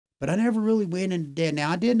But I never really went into debt.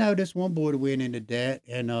 Now, I did know this one boy that went into debt,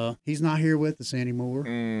 and he's not here with us anymore.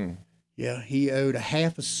 Yeah, he owed a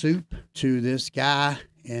half a soup to this guy,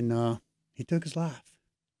 and he took his life.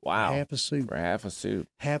 Wow. Half a soup. For half a soup.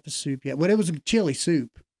 Half a soup, yeah. Well, it was a chili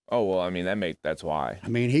soup. Oh, well, I mean, that's why. I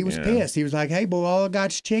mean, he was pissed. He was like, hey, boy, all I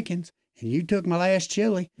got's chickens, and you took my last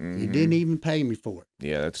chili. You didn't even pay me for it.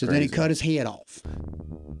 Yeah, that's so crazy. Then he cut his head off.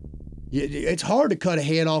 It's hard to cut a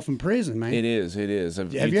head off in prison, man. It is.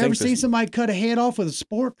 Have you ever seen somebody cut a head off with a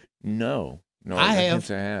spork? No. I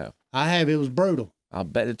have. I have. It was brutal. I'll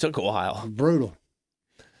bet it took a while. Brutal.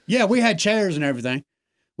 Yeah, we had chairs and everything.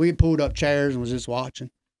 We had pulled up chairs and was just watching.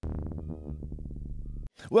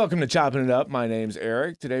 Welcome to Chopping It Up. My name's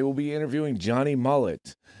Eric. Today we'll be interviewing Jonny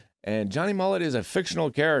Mullet. And Jonny Mullet is a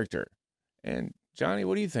fictional character. And Jonny,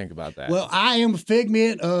 what do you think about that? Well, I am a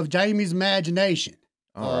figment of Jamie's imagination.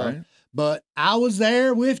 All right. But I was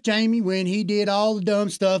there with Jamie when he did all the dumb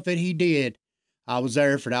stuff that he did. I was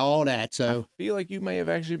there for all that. So I feel like you may have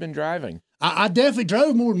actually been driving. I definitely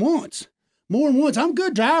drove more than once. I'm a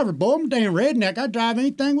good driver, boy. I'm a damn redneck. I drive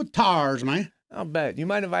anything with tires, man. I'll bet. You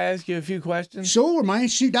mind if I ask you a few questions? Sure, man.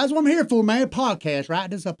 Shoot, that's what I'm here for, man. Podcast, right?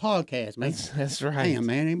 This is a podcast, man. That's right. Damn,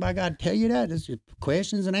 man. Anybody got to tell you that? This is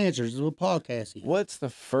questions and answers. This is a podcast here. What's the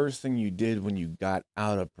first thing you did when you got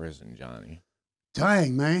out of prison, Jonny?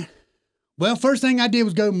 Dang, man. Well, first thing I did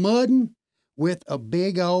was go mudding with a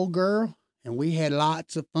big old girl, and we had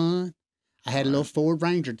lots of fun. I had a little Ford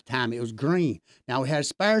Ranger at the time. It was green. Now, we had a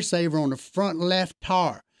spare saver on the front left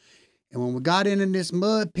tire. And when we got into this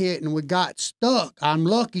mud pit and we got stuck, I'm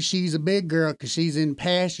lucky she's a big girl because she's in the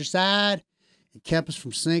passenger side. It kept us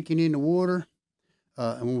from sinking in the water.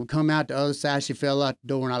 And when we come out the other side, she fell out the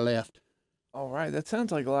door and I left. All right. That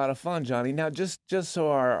sounds like a lot of fun, Jonny. Now, just so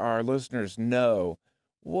our listeners know,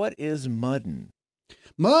 what is mudding?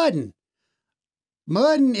 Mudding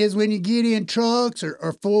is when you get in trucks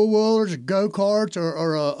or four-wheelers or go-karts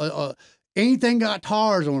or anything got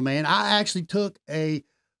tires on, man. I actually took one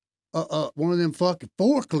of them fucking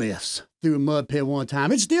forklifts through a mud pit one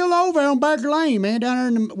time. It's still over there on Baker Lane, man,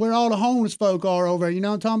 down there where all the homeless folk are over there. You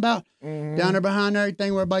know what I'm talking about? Down there behind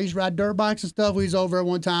everything where everybody used to ride dirt bikes and stuff. We was over there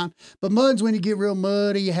one time. But mud's when you get real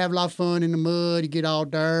muddy. You have a lot of fun in the mud. You get all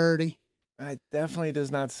dirty. That definitely does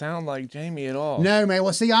not sound like Jamie at all. No, man.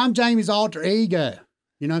 Well, see, I'm Jamie's alter ego.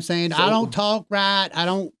 You know what I'm saying? I don't talk right. I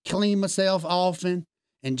don't clean myself often.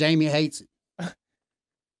 And Jamie hates it.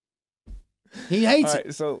 He hates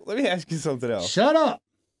it. So let me ask you something else. Shut up.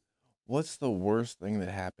 What's the worst thing that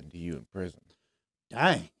happened to you in prison?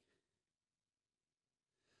 Dang.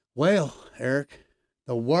 Well, Eric,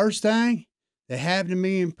 the worst thing that happened to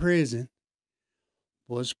me in prison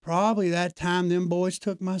was probably that time them boys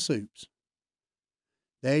took my soups.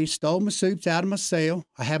 They stole my soups out of my cell.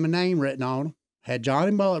 I had my name written on them. Had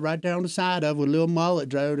Jonny Mullet right there on the side of it with a little mullet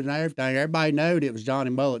drove and everything. Everybody knowed it was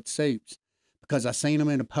Jonny Mullet soups because I seen them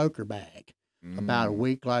in a poker bag about a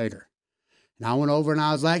week later. And I went over and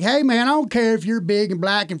I was like, hey, man, I don't care if you're big and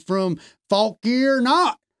black and from Falkier or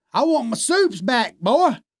not. I want my soups back,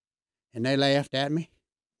 boy. And they laughed at me.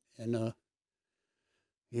 And,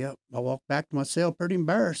 yep, I walked back to my cell pretty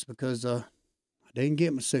embarrassed because I didn't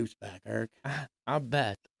get my soups back, Eric. I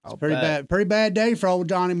bet. It's pretty bad day for old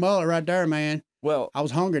Jonny Mullet right there, man. Well, I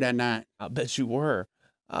was hungry that night. I bet you were.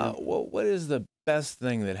 Well, what is the best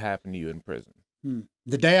thing that happened to you in prison?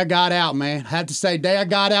 The day I got out, man. I have to say, day I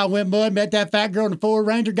got out, went mud, met that fat girl in the Ford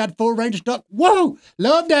Ranger, got the Ford Ranger stuck. Whoa!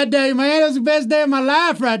 Loved that day, man. That was the best day of my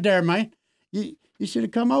life right there, man. You should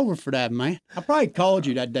have come over for that, man. I probably called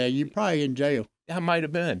you that day. You're probably in jail. I might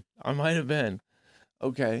have been.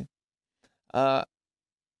 Okay.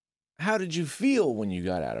 How did you feel when you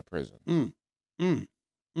got out of prison?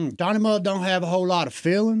 Jonny Mullet don't have a whole lot of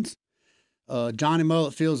feelings. Jonny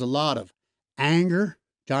Mullet feels a lot of anger.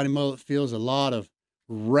 Jonny Mullet feels a lot of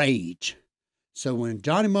rage. So when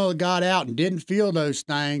Jonny Mullet got out and didn't feel those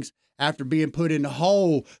things after being put in the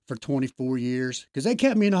hole for 24 years, because they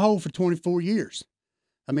kept me in the hole for 24 years.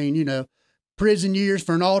 I mean, you know, prison years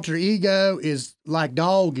for an alter ego is like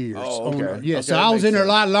dog years. Oh, okay. Yeah, okay, so I was in there a sense.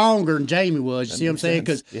 lot longer than Jamie was. You That see what I'm makes saying?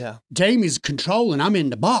 sense. Because Jamie's controlling. I'm in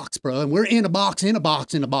the box, bro. And we're in a box, and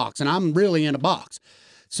I'm really in a box.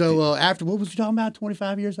 So after, what was you talking about,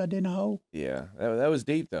 25 years I did in a hole? Yeah, that was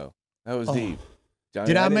deep, though. That was deep. Jonny,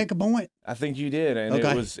 did I make a point? I think you did, and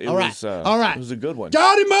okay. it was all right. It was a good one.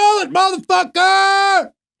 Jonny Mullet,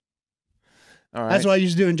 motherfucker! All right. That's what I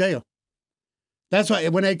used to do in jail. That's why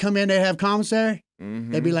when they come in, they have commissary.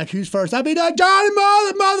 They'd be like, who's first? I'd be like, Jonny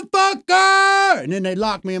Mullet, motherfucker! And then they'd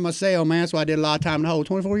lock me in my cell, man. That's why I did a lot of time in the hole,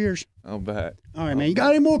 24 years. I'll bet. All right, man. You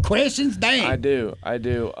got any more questions? Damn. I do.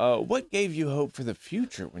 What gave you hope for the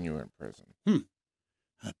future when you were in prison?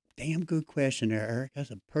 A damn good question there, Eric.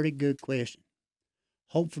 That's a pretty good question.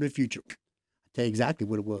 Hope for the future. I'll tell you exactly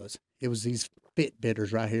what it was. It was these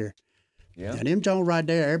Fitbitters right here. Yeah. Now, them Jones right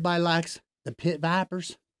there, everybody likes the Pit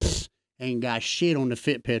Vipers. Psst, ain't got shit on the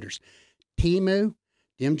Fitbitters. Timu,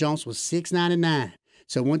 them Jones was $6.99.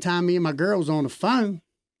 So one time me and my girl was on the phone.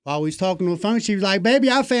 While we was talking on the phone, she was like, baby,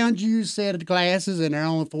 I found you a set of glasses, and they're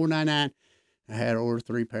only $4.99. I had to order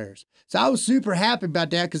 3 pairs. So I was super happy about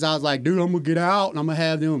that because I was like, dude, I'm going to get out, and I'm going to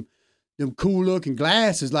have them cool-looking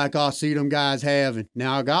glasses like I see them guys have. And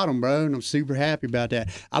now I got them, bro, and I'm super happy about that.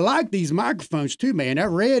 I like these microphones, too, man. That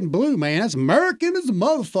red and blue, man, that's American as a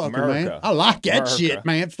motherfucker, man. I like that shit,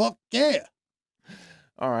 man. Fuck yeah.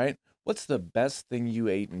 All right. What's the best thing you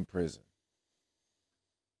ate in prison?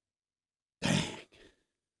 Dang.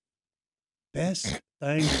 Best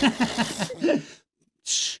thing.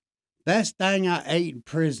 Best thing I ate in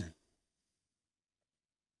prison.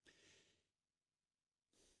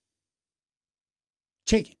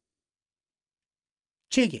 Chicken.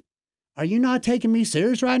 Are you not taking me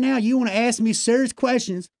serious right now? You want to ask me serious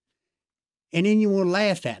questions, and then you want to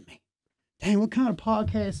laugh at me. Dang, what kind of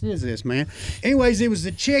podcast is this, man? Anyways, it was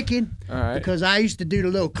the chicken. All right. Because I used to do the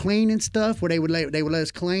little cleaning stuff where they would let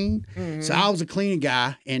us clean. Mm-hmm. So I was a cleaning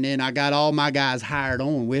guy, and then I got all my guys hired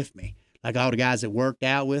on with me, like all the guys that worked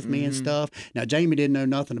out with me and stuff. Now, Jamie didn't know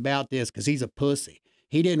nothing about this because he's a pussy.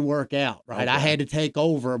 He didn't work out, right? Okay. I had to take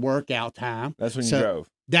over workout time. That's when you drove.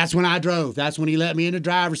 That's when I drove. That's when he let me in the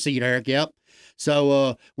driver's seat, Eric. Yep.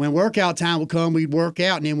 So when workout time would come, we'd work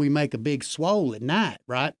out, and then we'd make a big swole at night,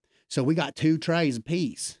 right? So we got 2 trays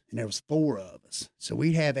apiece, and there was 4 of us. So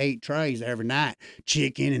we'd have 8 trays every night,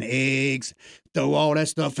 chicken and eggs, throw all that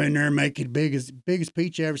stuff in there and make it biggest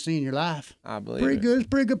peach you ever seen in your life. I believe pretty good. It's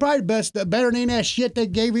pretty good. Probably better than that shit they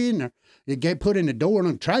gave you in there. You get put in the door on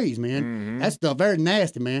them trays, man. Mm-hmm. That stuff very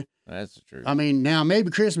nasty, man. That's the truth. I mean, now maybe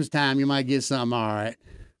Christmas time you might get something all right.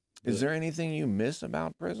 Is there anything you miss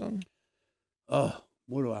about prison? Oh,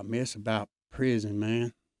 what do I miss about prison,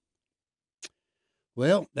 man?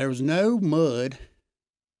 Well, there was no mud.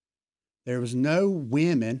 There was no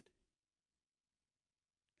women.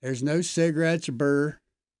 There's no cigarettes or burr.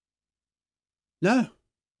 No,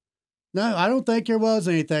 I don't think there was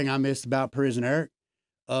anything I missed about prison, Eric.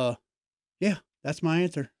 Yeah, that's my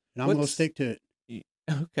answer, and I'm going to stick to it.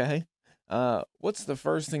 Okay. What's the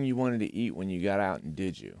first thing you wanted to eat when you got out, and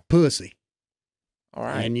did you? Pussy. All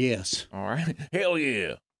right. And yes. All right. Hell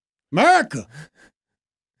yeah. America.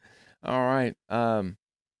 All right.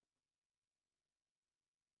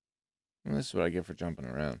 This is what I get for jumping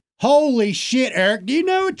around. Holy shit, Eric. Do you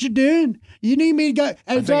know what you're doing? You need me to go.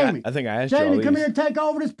 Hey, Jamie. I think I asked you all Jamie, these. come here and take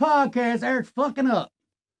over this podcast. Eric's fucking up.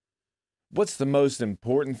 What's the most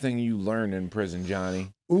important thing you learned in prison,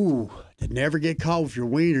 Johnny? Ooh, to never get caught with your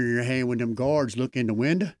wiener in your hand when them guards look in the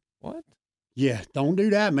window. What? Yeah, don't do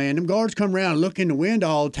that, man. Them guards come around and look in the window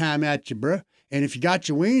all the time at you, bro. And if you got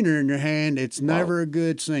your wiener in your hand, it's never a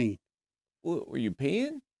good scene. Were you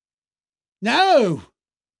peeing? No.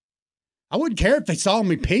 I wouldn't care if they saw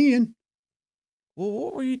me peeing. Well,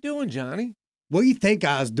 what were you doing, Johnny? What do you think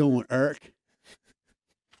I was doing, Eric?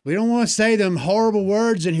 We don't want to say them horrible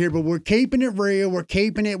words in here, but we're keeping it real. We're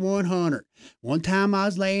keeping it 100. One time I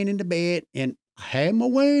was laying in the bed, and I had my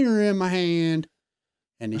wiener in my hand,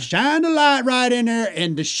 and he shined the light right in there,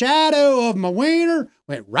 and the shadow of my wiener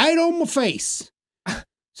went right on my face.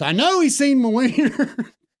 So I know he seen my wiener.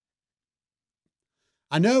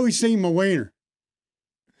 I know he seen my wiener.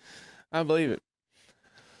 I believe it.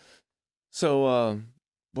 So,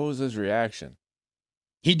 what was his reaction?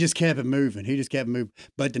 He just kept it moving.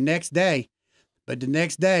 But the next day,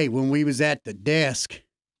 when we was at the desk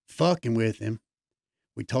fucking with him,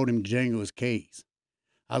 we told him to jingle his keys.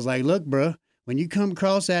 I was like, look, bro, when you come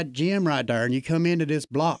across that gym right there and you come into this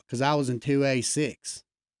block, because I was in 2A6,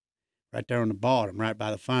 right there on the bottom, right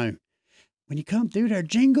by the phone. When you come through there,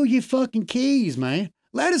 jingle your fucking keys, man.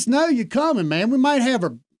 Let us know you're coming, man. We might have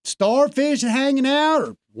a starfish hanging out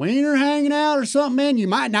or wiener hanging out or something, man. You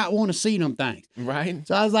might not want to see them things. Right.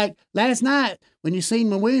 So I was like, last night when you seen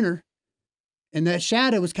my wiener and that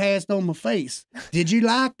shadow was cast on my face, did you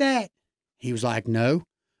like that? He was like, no.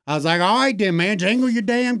 I was like, all right then, man, jingle your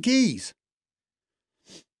damn keys.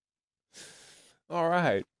 All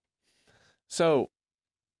right. So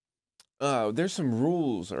there's some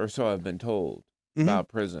rules, or so I've been told, about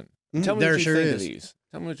prison. Tell me what you think of these.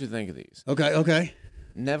 Tell me what you think of these. Okay.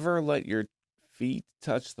 Never let your feet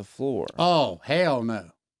touch the floor. Oh, hell no.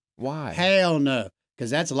 Why? Hell no.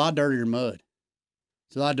 Because that's a lot dirtier mud.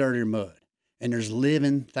 It's a lot dirtier mud. And there's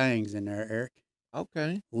living things in there, Eric.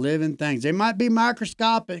 Okay. Living things. They might be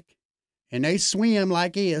microscopic, and they swim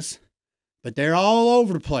like this, but they're all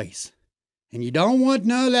over the place. And you don't want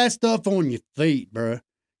none of that stuff on your feet, bro.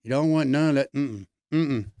 You don't want none of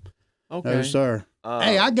that. Okay. No, sir.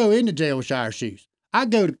 Hey, I go into jail with shire shoes. I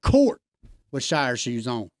go to court with shire shoes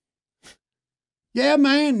on. Yeah,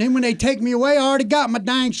 man. Then when they take me away, I already got my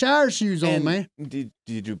dang shire shoes on, man. Did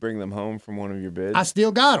you bring them home from one of your bids? I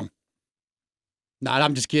still got them. No,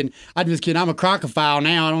 I'm just kidding. I'm a crocodile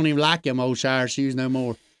now. I don't even like them old shire shoes no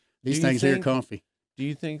more. These things here are comfy. Do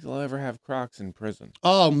you think they'll ever have Crocs in prison?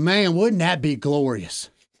 Oh, man, wouldn't that be glorious?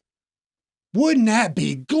 Wouldn't that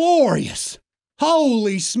be glorious?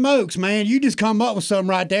 Holy smokes, man. You just come up with something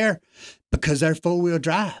right there because they're four-wheel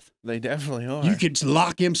drive. They definitely are. You could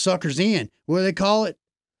lock them suckers in. What do they call it?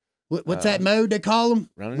 What's that mode they call them?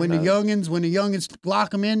 When the youngins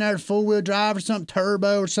lock them in there, full-wheel drive or something,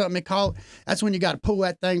 turbo or something they call it. That's when you got to pull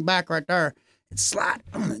that thing back right there. It's slide.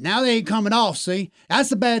 Now they ain't coming off, see? That's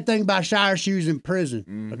the bad thing about shire shoes in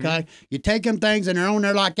prison, okay? You take them things and they're on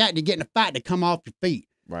there like that and you get in a fight, they come off your feet.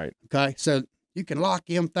 Right. Okay, so you can lock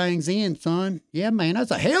them things in, son. Yeah, man,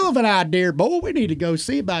 that's a hell of an idea, boy. We need to go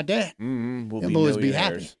see about that. We'll them boys be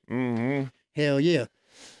happy. Hell yeah.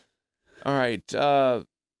 All right. I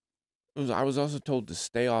was also told to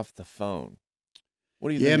stay off the phone.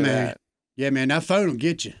 What do you think of that? Yeah, man, that phone will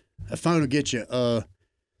get you. That phone will get you.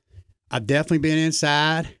 I've definitely been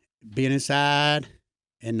inside,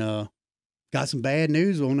 and got some bad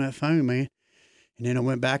news on that phone, man. And then I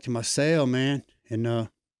went back to my cell, man, and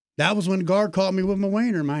that was when the guard caught me with my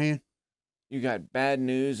wiener in my hand. You got bad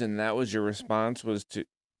news, and that was your response was to,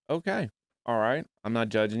 okay, all right, I'm not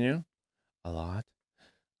judging you a lot.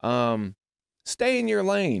 Stay in your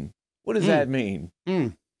lane. What does that mean?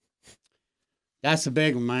 That's a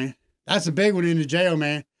big one, man. That's a big one in the jail,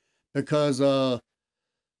 man, because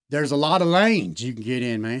there's a lot of lanes you can get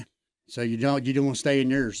in, man. So you don't want to stay in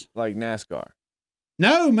yours. Like NASCAR.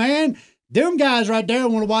 No, man. Them guys right there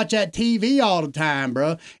want to watch that TV all the time,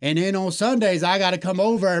 bro. And then on Sundays, I got to come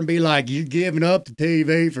over and be like, you giving up the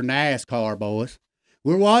TV for NASCAR, boys.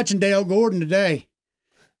 We're watching Dale Gordon today.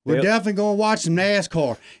 We're definitely going to watch some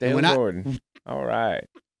NASCAR. Dale Gordon. All right.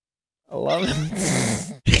 I love it.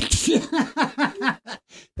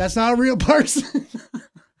 That's not a real person.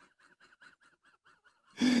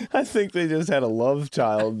 I think they just had a love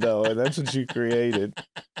child, though, and that's what you created.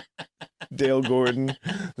 Dale Gordon,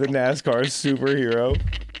 the NASCAR superhero.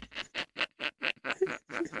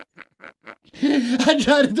 I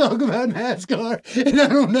try to talk about NASCAR, and I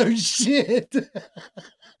don't know shit.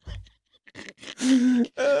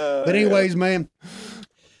 But anyways, man,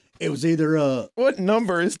 it was either... What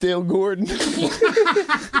number is Dale Gordon?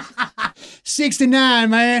 69,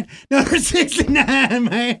 man. Number 69,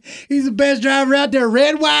 man. He's the best driver out there.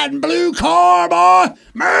 Red, white, and blue car, boy.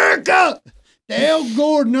 America. Dale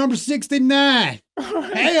Gordon, number 69.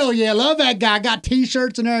 Right. Hell yeah, love that guy. Got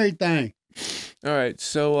T-shirts and everything. All right,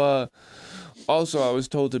 so also I was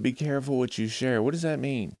told to be careful what you share. What does that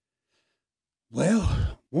mean?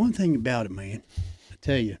 Well, one thing about it, man, I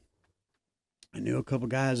tell you, I knew a couple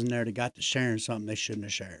guys in there that got to sharing something they shouldn't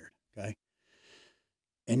have shared, okay?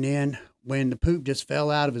 And then when the poop just fell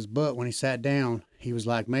out of his butt when he sat down, he was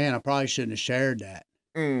like, man, I probably shouldn't have shared that.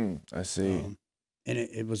 I see. And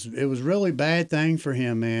it was really bad thing for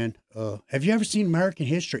him, man. Have you ever seen American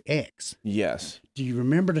History X? Yes. Do you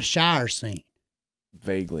remember the Shire scene?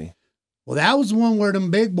 Vaguely. Well, that was the one where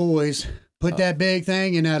them big boys put that big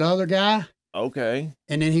thing in that other guy. Okay.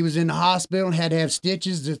 And then he was in the hospital and had to have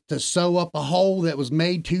stitches to sew up a hole that was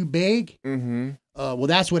made too big. Well,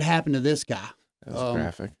 that's what happened to this guy. That was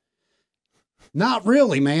graphic. Not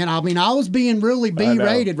really, man. I mean, I was being really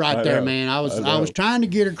B-rated right there, man. I was trying to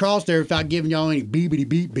get across there without giving y'all any beepity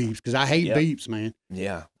beep beeps because I hate beeps, man.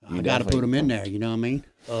 Yeah. I got to put them in there, you know what I mean?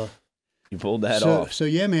 You pulled that off. So,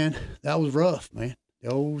 yeah, man, that was rough, man. The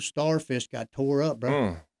old starfish got tore up,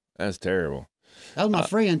 bro. That's terrible. That was my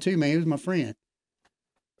friend, too, man. He was my friend.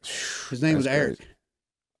 His name was Eric. Crazy.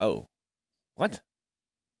 Oh. What?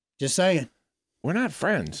 Just saying. We're not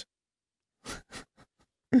friends.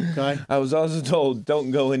 Okay. I was also told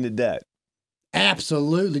don't go into debt.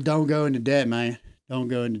 Absolutely don't go into debt, man. Don't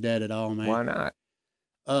go into debt at all, man. Why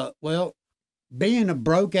not? Well, being a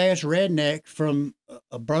broke-ass redneck from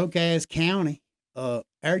a broke-ass county,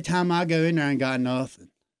 every time I go in there, I ain't got nothing.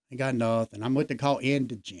 I'm what they call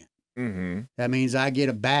indigent. That means I get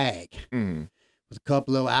a bag with a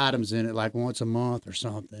couple of items in it, like once a month or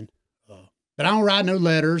something. But I don't write no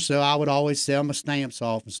letters, so I would always sell my stamps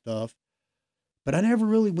off and stuff. But I never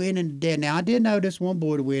really went into debt. Now, I did know this one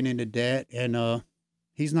boy that went into debt, and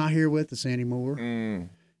he's not here with us anymore. You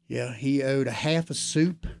Yeah, he owed a half a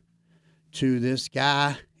soup to this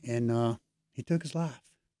guy, and he took his life.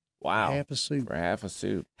 Wow. Half a soup. For half a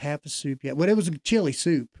soup. Half a soup, yeah. Well, it was a chili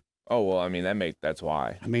soup. Oh, well, I mean, that's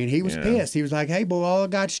why. I mean, he was pissed. He was like, hey, boy, all I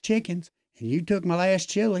got's chickens, and you took my last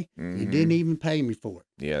chili. You didn't even pay me for it.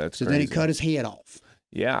 Yeah, that's so crazy. Then he cut his head off.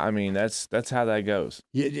 Yeah, I mean, that's how that goes.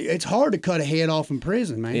 Yeah, it's hard to cut a head off in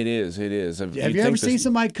prison, man. It is. Have you ever seen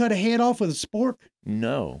somebody cut a head off with a spork?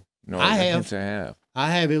 No. I have. I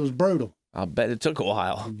have. It was brutal. I'll bet it took a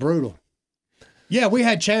while. Brutal. Yeah, we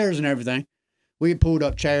had chairs and everything. We had pulled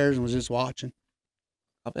up chairs and was just watching.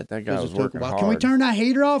 I bet that guy was working hard. Can we turn that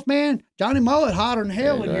heater off, man? Johnny Mullet hotter than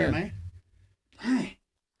hell in here, man. Hey,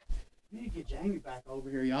 we need to get Jamie back over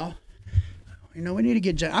here, y'all. You know, we need to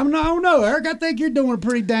get Jamie. I don't know, Eric. I think you're doing a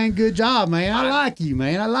pretty dang good job, man. I like you,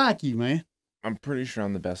 man. I'm pretty sure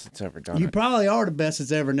I'm the best that's ever done You it. probably are the best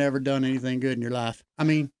that's never done anything good in your life. I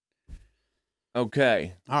mean.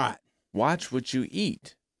 Okay. All right. Watch what you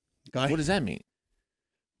eat. Okay. What does that mean?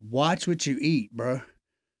 Watch what you eat, bro.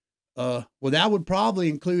 Well, that would probably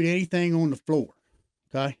include anything on the floor.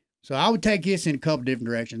 Okay. So I would take this in a couple different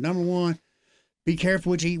directions. Number one, be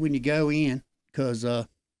careful what you eat when you go in, because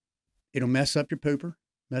it'll mess up your pooper,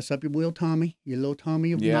 mess up your little tummy. Your little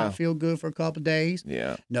tummy will not feel good for a couple of days.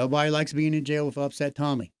 Yeah. Nobody likes being in jail with upset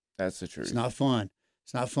tummy. That's the truth. It's not fun.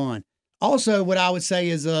 It's not fun. Also, what I would say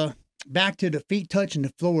is back to the feet touching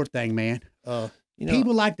the floor thing, man.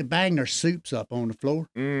 People like to bang their soups up on the floor.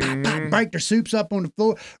 Pop, pop, break their soups up on the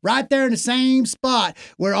floor. Right there in the same spot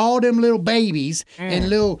where all them little babies and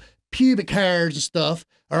little pubic hairs and stuff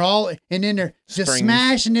are all, and then they're just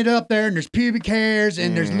smashing it up there, and there's pubic hairs,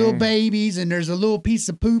 and there's little babies, and there's a little piece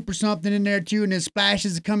of poop or something in there too, and then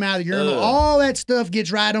splashes that come out of the urinal. All that stuff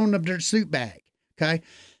gets right on their soup bag, okay?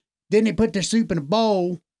 Then they put their soup in a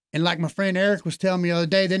bowl, and like my friend Eric was telling me the other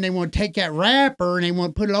day, then they want to take that wrapper and they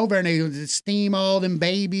want to put it over and they steam all them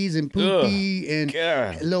babies and poopy and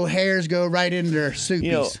little hairs go right into their soupies.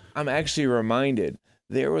 You know, I'm actually reminded,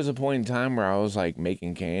 there was a point in time where I was like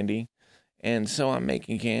making candy. And so I'm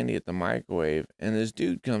making candy at the microwave, and this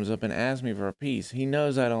dude comes up and asks me for a piece. He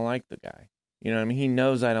knows I don't like the guy. You know what I mean? He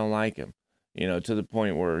knows I don't like him, to the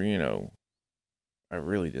point where, I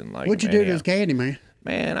really didn't like him. What'd you do to his candy, man?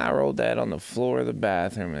 Man, I rolled that on the floor of the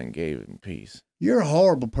bathroom and gave him a piece. You're a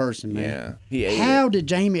horrible person, man. Yeah, he ate How did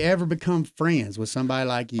Jamie ever become friends with somebody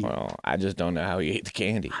like you? Well, I just don't know how he ate the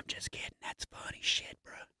candy. I'm just kidding. That's funny shit,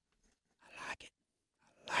 bro. I like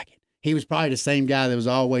it. He was probably the same guy that was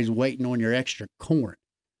always waiting on your extra corn.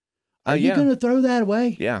 Are you going to throw that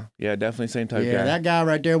away? Yeah, definitely same type guy. Yeah, that guy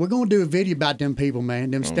right there. We're going to do a video about them people, man.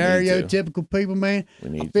 Them stereotypical people, man.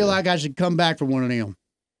 I feel like I should come back for one of them.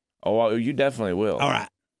 Oh, well, you definitely will. All right.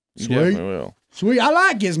 You definitely will. Sweet. I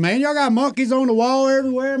like this, man. Y'all got monkeys on the wall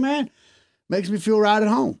everywhere, man. Makes me feel right at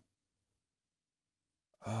home.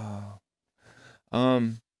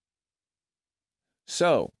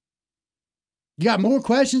 So. You got more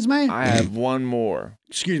questions, man? I have one more.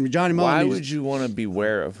 Excuse me, Johnny Mullet. Why would you want to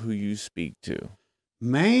beware of who you speak to?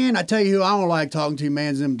 Man, I tell you who I don't like talking to,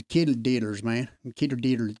 man, is them kittle diddlers, man. Kittle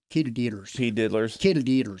diddlers. P diddlers? Kittle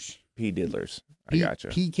diddlers. P diddlers. I gotcha.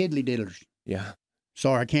 P kiddly diddlers. Yeah.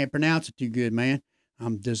 Sorry, I can't pronounce it too good, man.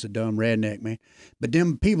 I'm just a dumb redneck, man. But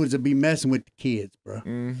them people that be messing with the kids, bro.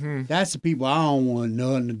 Mm-hmm. That's the people I don't want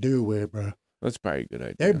nothing to do with, bro. That's probably a good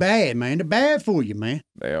idea. They're bad, man. They're bad for you, man.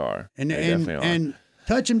 They are. They definitely are. And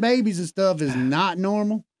touching babies and stuff is not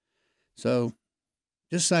normal. So,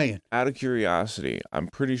 just saying. Out of curiosity, I'm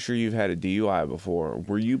pretty sure you've had a DUI before.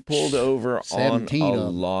 Were you pulled over on a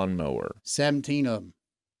lawnmower? 17 of them.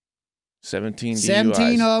 17 DUIs?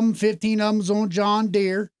 17 of them. 15 of them was on John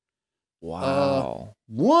Deere. Wow.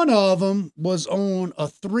 One of them was on a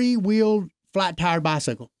 3-wheeled flat-tire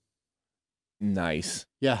bicycle. Nice.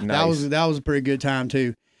 Yeah, nice. That was a pretty good time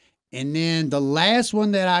too. And then the last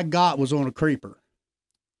one that I got was on a creeper.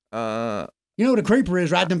 You know what a creeper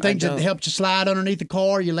is, right? Them things that help you slide underneath the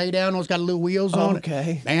car. You lay down, it's got little wheels on it.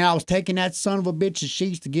 Okay. Man, I was taking that son of a bitch's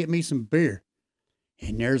sheets to get me some beer.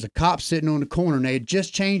 And there's a cop sitting on the corner, and they had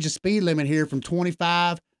just changed the speed limit here from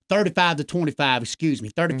 35 to 25, excuse me,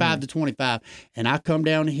 35 to 25. And I come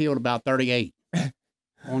down the hill at about 38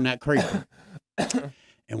 on that creeper.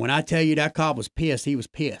 And when I tell you that cop was pissed, he was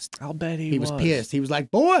pissed. I'll bet he was. He was pissed. He was like,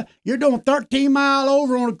 boy, you're doing 13 mile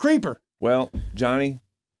over on a creeper. Well, Johnny,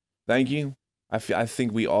 thank you. I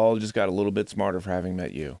think we all just got a little bit smarter for having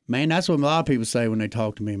met you. Man, that's what a lot of people say when they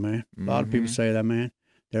talk to me, man. A lot of people say that, man.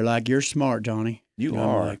 They're like, you're smart, Johnny. You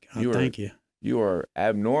are. Like, thank you. You are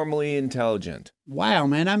abnormally intelligent. Wow,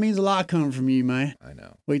 man. That means a lot coming from you, man. I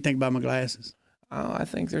know. What do you think about my glasses? Oh, I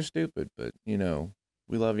think they're stupid, but,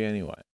 we love you anyway.